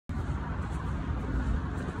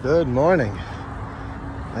Good morning.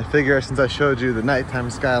 I figure since I showed you the nighttime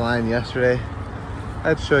skyline yesterday,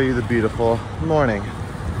 I'd show you the beautiful morning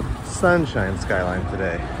sunshine skyline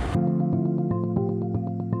today.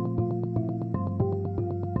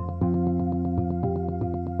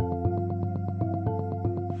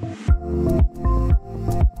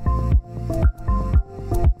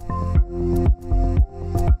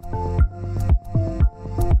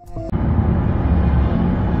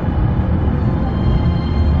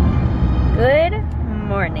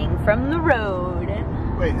 From the road.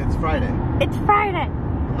 Wait, it's Friday. It's Friday.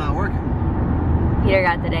 I'm not working. Peter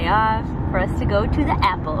got the day off for us to go to the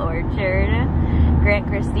apple orchard. Grant,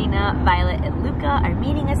 Christina, Violet, and Luca are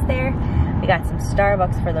meeting us there. We got some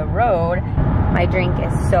Starbucks for the road. My drink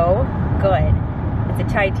is so good. It's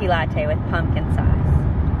a chai tea latte with pumpkin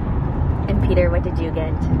sauce. And Peter, what did you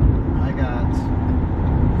get? I got,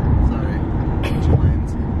 sorry, two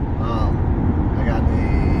lines. I got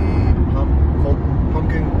a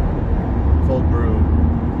pumpkin cold brew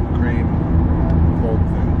cream cold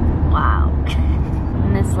thing. Wow.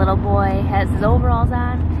 And this little boy has his overalls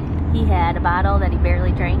on. He had a bottle that he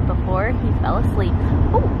barely drank before he fell asleep.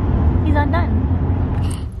 Oh, he's undone.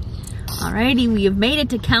 Alrighty, we have made it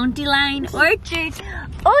to County Line Orchard.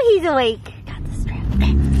 Oh, he's awake. Got the strap.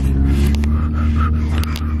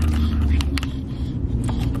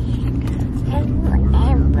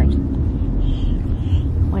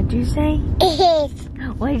 What'd you say?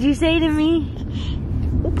 What'd you say to me?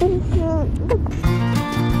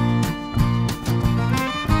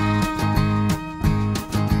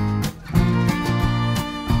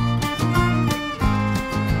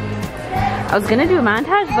 I was gonna do a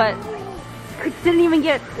montage, but didn't even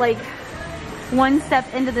get like one step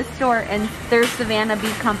into the store and there's Savannah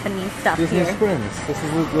Bee Company stuff Disney here. Springs. This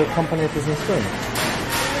is the company at Disney Springs.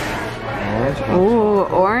 Ooh,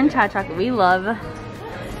 orange hot chocolate. We love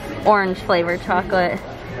orange flavored chocolate.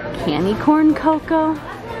 Candy corn cocoa.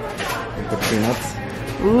 The peanuts.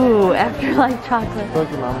 Ooh, afterlife chocolate. I feel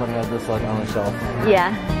like your mom would have this like on the shelf.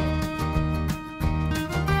 Yeah.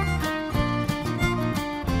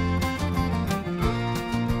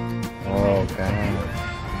 Oh, God.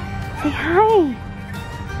 Say hi.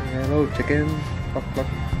 Hello, chicken. Buck, buck.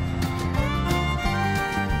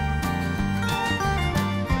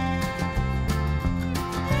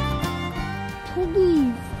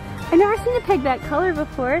 Piggies. I've never seen a pig that color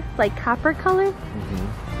before. Like copper color.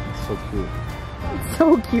 It's so cute. It's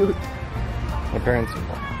so cute. My parents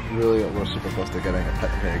really were super close to getting a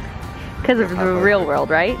pet pig. Because of the real world,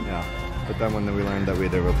 right? Yeah. But then when we learned that we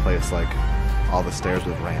had to replace like all the stairs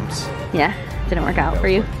with ramps. Yeah, didn't work out for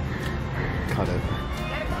you. Cut it.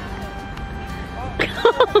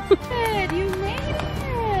 Good, you made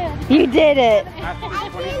it. You did it. After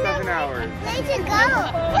 27 hours. Where'd you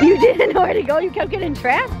go? You didn't know where to go. You kept getting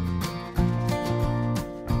trapped.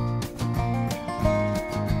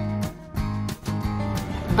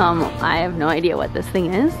 I have no idea what this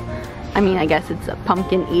thing is. I mean, I guess it's a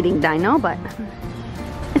pumpkin eating dino, but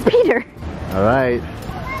it's Peter. All right.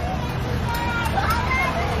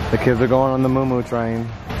 The kids are going on the Moo Choo train.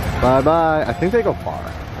 Bye bye. I think they go far.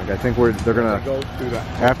 Like, I think they're gonna Go through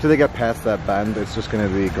that. after they get past that bend, it's just gonna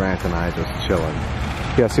be Grant and I just chilling.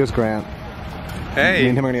 Yes, here's Grant. Hey. Me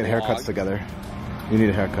and him are gonna get haircuts together. You need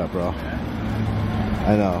a haircut, bro.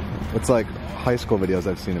 I know. It's like high school videos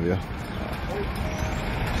I've seen of you.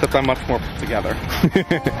 Except I'm much more put together.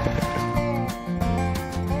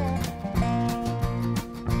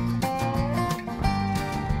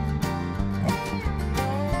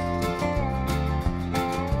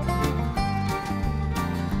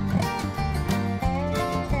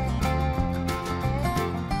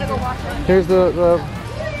 Here's the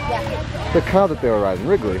cow that they were riding,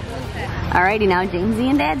 Wrigley. Alrighty, now Jamesy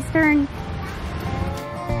and Dad's turn.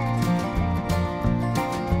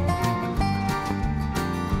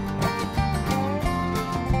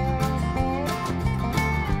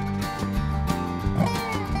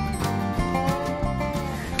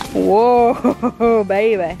 Whoa,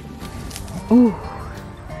 baby. Ooh.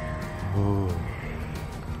 Ooh.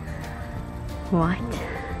 What?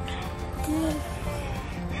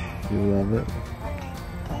 You love it?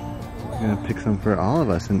 I'm gonna pick some for all of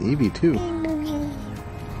us and Evie too.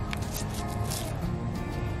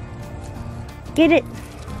 Get it.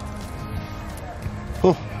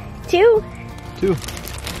 Oh, Two.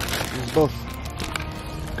 Here's both.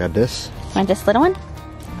 Got this. Want this little one?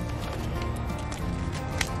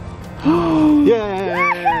 Yay!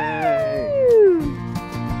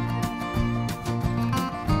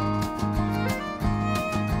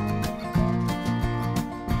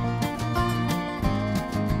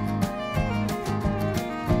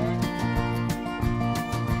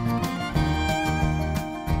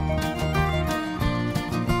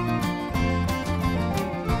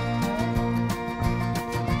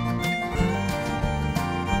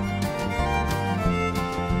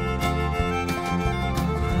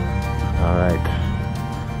 All right.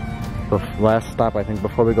 The last stop, I think,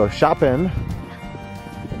 before we go shopping.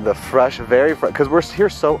 The fresh, very fresh, because we're here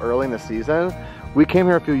so early in the season. We came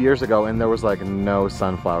here a few years ago and there was like no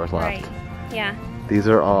sunflowers left. Right. Yeah. These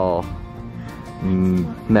are all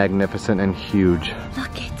magnificent and huge.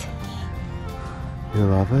 Look it. You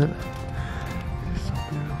love it? It's so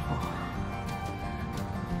beautiful.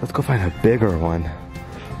 Let's go find a bigger one.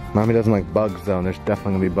 Mommy doesn't like bugs though, and there's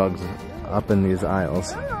definitely gonna be bugs up in these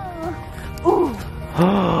aisles. Ooh.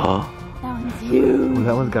 That one's huge. Ooh,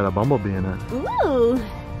 that one's got a bumblebee in it. Ooh.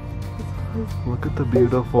 Look at the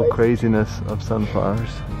beautiful craziness of sunflowers.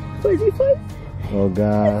 Fuzzy fuzz. Oh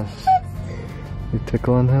gosh. You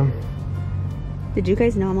tickling him? Did you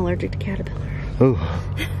guys know I'm allergic to caterpillars? Ooh.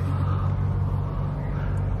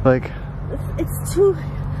 Like, It's too...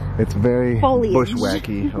 it's very foliage.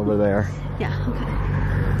 bushwhacky over there. Yeah, okay.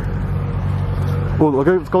 Oh,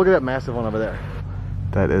 let's go look at that massive one over there.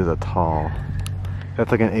 That is a tall.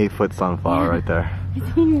 That's like an 8-foot sunflower right there.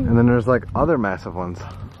 And then there's like other massive ones.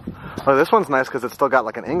 Oh, this one's nice because it's still got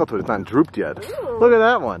like an angle to it. It's not drooped yet. Ooh. Look at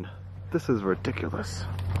that one. This is ridiculous.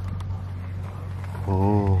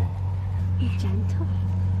 Oh. Be gentle.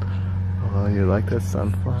 Oh, you like this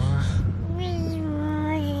sunflower?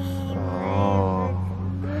 Oh.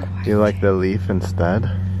 You like the leaf instead?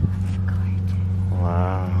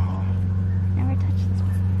 Wow. Never touched this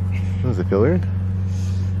one. Does it feel weird?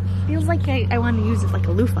 Feels like I want to use it like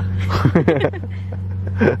a loofah.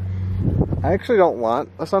 I actually don't want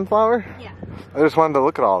a sunflower. Yeah. I just wanted to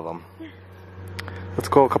look at all of them. Yeah. Let's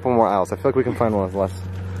go a couple more aisles. I feel like we can find one with less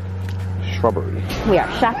shrubbery. We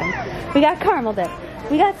are shopping. We got caramel dip.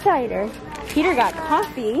 We got cider. Peter got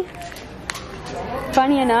coffee.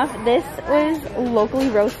 Funny enough, this was locally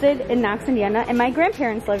roasted in Knox, Indiana, and my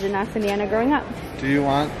grandparents lived in Knox, Indiana growing up. Do you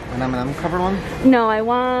want an M&M covered one? No, I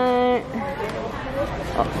want...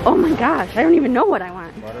 Oh my gosh, I don't even know what I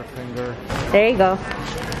want. Butterfinger. There you go.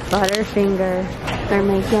 Butterfinger. They're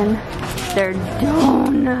making their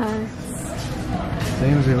donuts.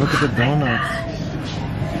 Jamesy, look at the donuts.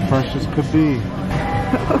 Fresh as could be.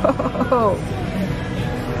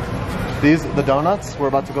 The donuts, we're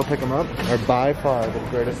about to go pick them up, are by far the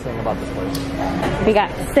greatest thing about this place. We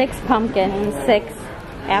got 6 pumpkin, 6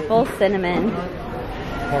 apple cinnamon.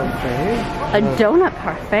 Parfait? A donut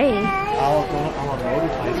parfait.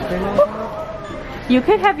 Ice cream. You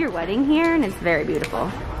could have your wedding here and it's very beautiful.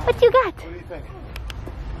 What you got? What do you think?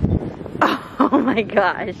 Oh my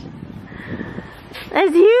gosh.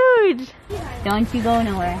 That's huge. Don't you go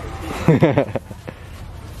nowhere.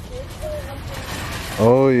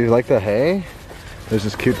 Oh, you like the hay? There's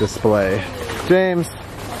this cute display. James,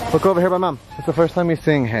 look over here by Mom. It's the first time you're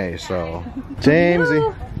seeing hay, so.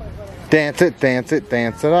 Jamesy. Dance it, dance it,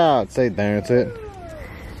 dance it out. Say dance it.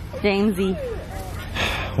 Jamesy.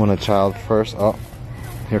 When a child first, oh,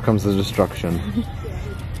 here comes the destruction.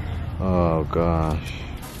 Oh gosh.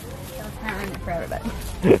 Let's not ruin it for everybody.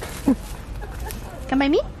 Come by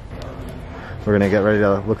me. We're gonna get ready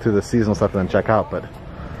to look through the seasonal stuff and then check out, but.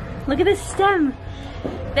 Look at this stem.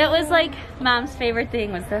 That was like Mom's favorite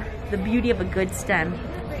thing, was the beauty of a good stem.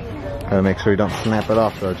 Gotta make sure you don't snap it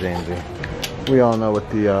off though, Jamesy. We all know what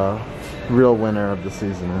the real winner of the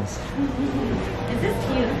season is. Is this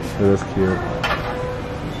cute? It is cute.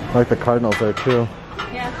 I like the cardinals there too.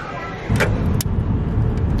 Yeah.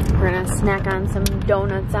 We're gonna snack on some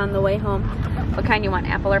donuts on the way home. What kind you want,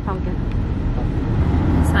 apple or pumpkin?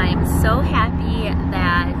 So I am so happy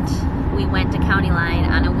that we went to County Line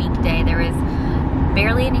on a weekday. There was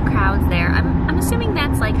barely any crowds there. I'm assuming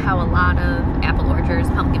that's like how a lot of apple orchards,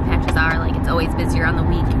 pumpkin patches are. Like, it's always busier on the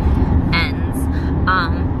weekends.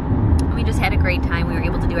 We just had a great time. We were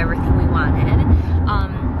able to do everything we wanted.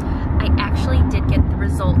 I actually did get the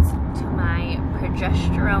results to my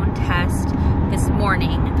progesterone test this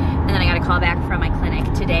morning, and then I got a call back from my clinic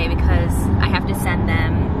today because I have to send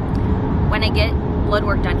them, when I get blood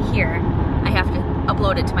work done here, I have to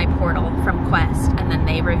upload it to my portal from Quest, and then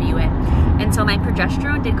they review it. And so my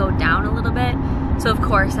progesterone did go down a little bit. So of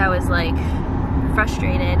course I was like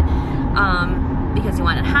frustrated because you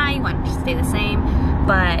want it high, you want it to stay the same,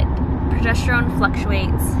 but progesterone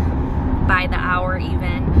fluctuates by the hour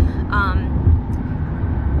even.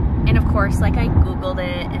 And of course, like, I Googled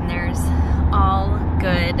it, and there's all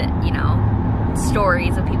good, you know,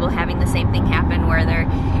 stories of people having the same thing happen where their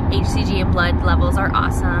HCG and blood levels are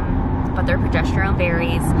awesome, but their progesterone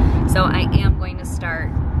varies. So I am going to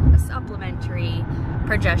start a supplementary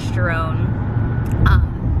progesterone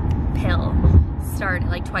pill, start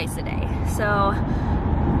like twice a day. So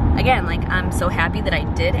again, like, I'm so happy that I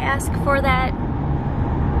did ask for that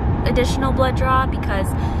additional blood draw, because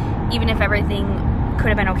even if everything could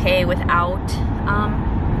have been okay without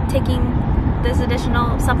taking this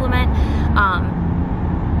additional supplement.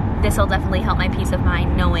 This will definitely help my peace of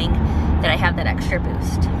mind knowing that I have that extra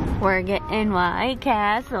boost. We're getting White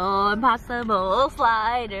Castle Impossible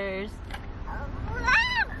sliders.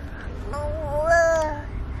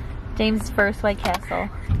 James' first White Castle.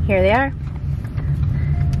 Here they are.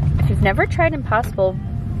 If you've never tried Impossible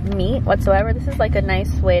meat whatsoever, this is like a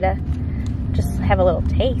nice way to just have a little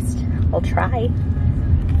taste. We'll try.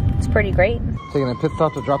 It's pretty great. Taking a pit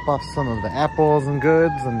stop to drop off some of the apples and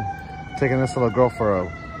goods, and taking this little girl for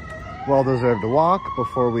a well-deserved walk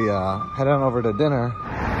before we head on over to dinner.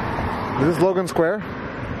 Is this Logan Square?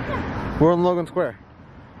 Yeah. We're in Logan Square.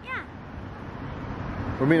 Yeah.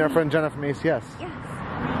 We're meeting our friend Jenna from ACS. Yes.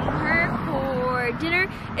 Her for dinner.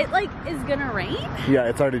 It like is gonna rain. Yeah,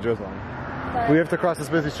 it's already drizzling. We have to cross this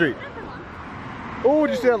busy street. Oh,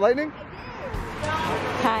 did you see that lightning?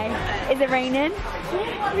 Hi. Is it raining?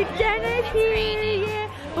 Jenna's here. Yeah.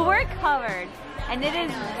 But we're covered, and it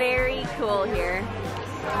is very cool here.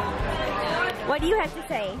 What do you have to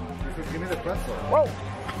say? Give me the pretzel. Whoa.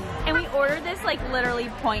 And we ordered this like literally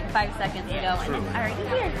 0.5 seconds ago, and it's already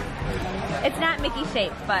here. It's not Mickey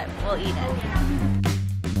shaped, but we'll eat it.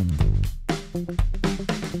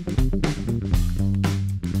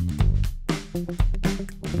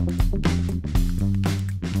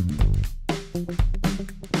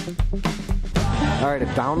 Alright, it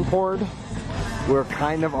downpoured. We're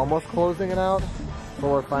kind of almost closing it out,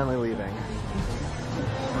 but we're finally leaving.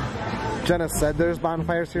 Jenna said there's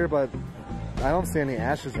bonfires here, but I don't see any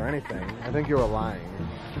ashes or anything. I think you were lying.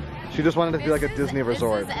 She just wanted it to be like a Disney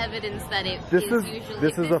resort. This is evidence that it This is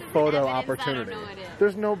usually, a photo opportunity. I don't know what it is.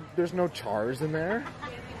 There's no chars in there.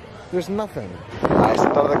 There's nothing. I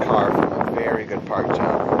stepped out of the car from a very good park,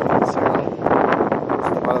 John. Sarah,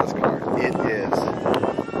 step out of this car. It is.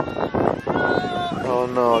 Oh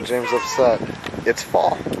no, James is upset. It's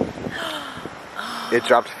fall. It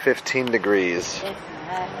dropped 15 degrees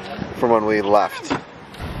from when we left.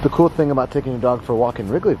 The cool thing about taking your dog for a walk in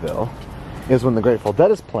Wrigleyville is when the Grateful Dead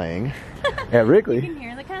is playing at Wrigley, You can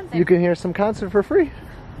hear the concert. you can hear some concert for free.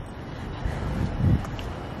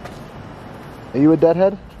 Are you a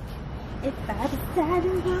Deadhead? If I decide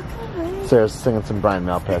to walk away. Sarah's singing some Brian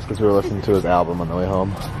Malpass because we were listening to his album on the way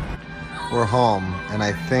home. We're home, and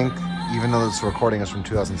I think, even though this recording is from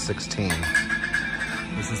 2016,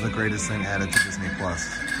 this is the greatest thing added to Disney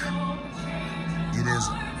Plus. It is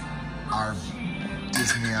our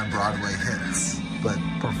Disney on Broadway hits, but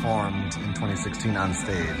performed in 2016 on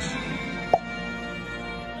stage.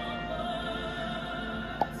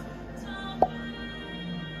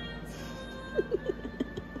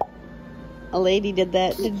 A lady did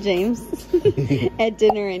that to James at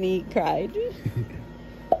dinner, and he cried.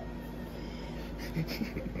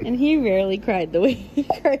 And he rarely cried the way he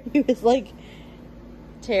cried. He was like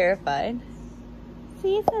terrified.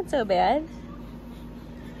 See, it's not so bad.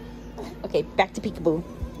 Okay, back to peekaboo.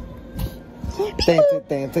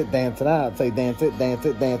 Dance it, dance it out. Say dance it, dance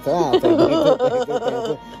it, dance it out.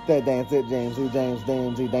 Say dance it, dance it, dance it,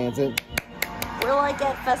 James, dance it. We're like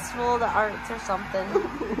at Festival of the Arts or something.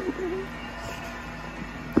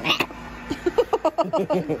 Okay.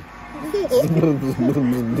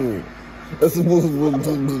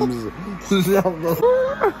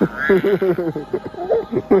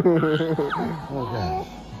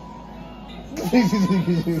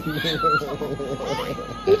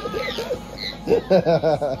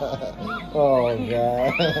 Oh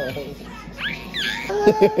god.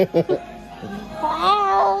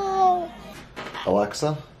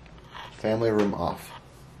 Alexa, family room off.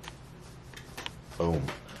 Boom.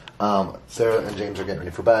 Sarah and James are getting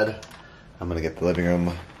ready for bed. I'm gonna get the living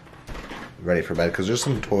room ready for bed because there's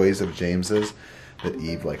some toys of James's that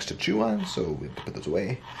Eve likes to chew on, so we have to put those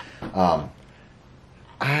away.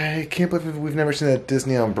 I can't believe we've never seen that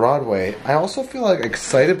Disney on Broadway. I also feel like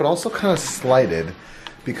excited, but also kind of slighted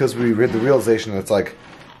because we read the realization that it's like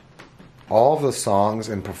all of the songs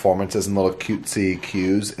and performances and little cutesy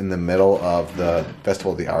cues in the middle of the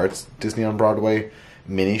Festival of the Arts Disney on Broadway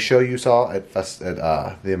mini show you saw at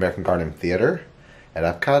the American Garden Theater at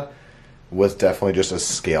Epcot was definitely just a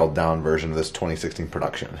scaled down version of this 2016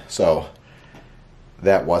 production. So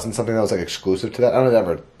that wasn't something that was like exclusive to that. I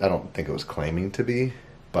don't think it was claiming to be,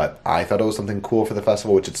 but I thought it was something cool for the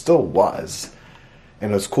festival, which it still was.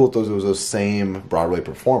 And it was cool that it was those same Broadway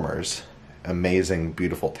performers, amazing,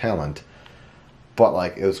 beautiful talent. But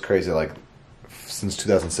like it was crazy, like since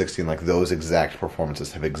 2016, like those exact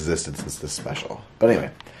performances have existed since this special. But anyway,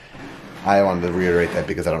 I wanted to reiterate that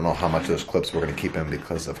because I don't know how much of those clips we're going to keep in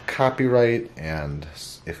because of copyright, and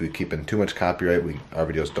if we keep in too much copyright, our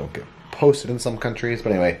videos don't get posted in some countries.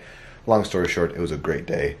 But anyway, long story short, it was a great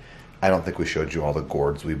day. I don't think we showed you all the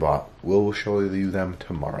gourds we bought. We'll show you them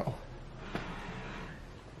tomorrow.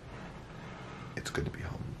 It's good to be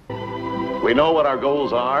home. We know what our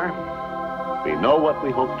goals are. We know what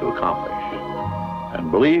we hope to accomplish.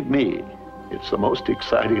 And believe me, it's the most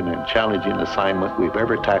exciting and challenging assignment we've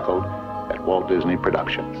ever tackled at Walt Disney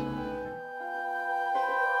Productions.